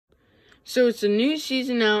So it's a new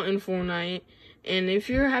season out in Fortnite, and if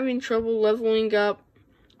you're having trouble leveling up,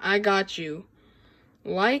 I got you.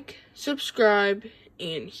 Like, subscribe,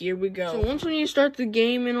 and here we go. So once when you start the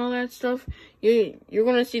game and all that stuff, you're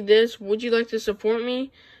gonna see this. Would you like to support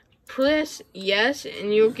me? Press yes,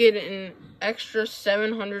 and you'll get an extra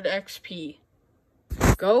 700 XP.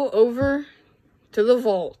 Go over to the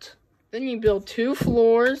vault. Then you build 2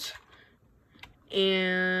 floors,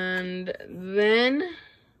 and then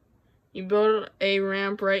you build a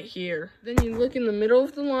ramp right here. Then you look in the middle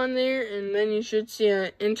of the lawn there, and then you should see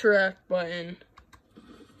an interact button.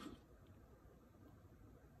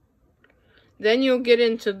 Then you'll get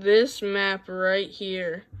into this map right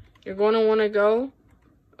here. You're going to want to go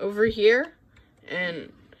over here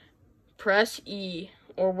and press E,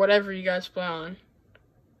 or whatever you guys play on.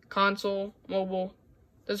 Console, mobile,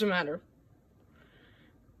 doesn't matter.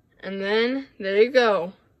 And then, there you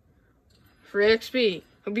go. Free XP.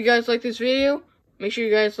 Hope you guys like this video. Make sure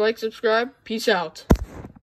you guys like, subscribe. Peace out.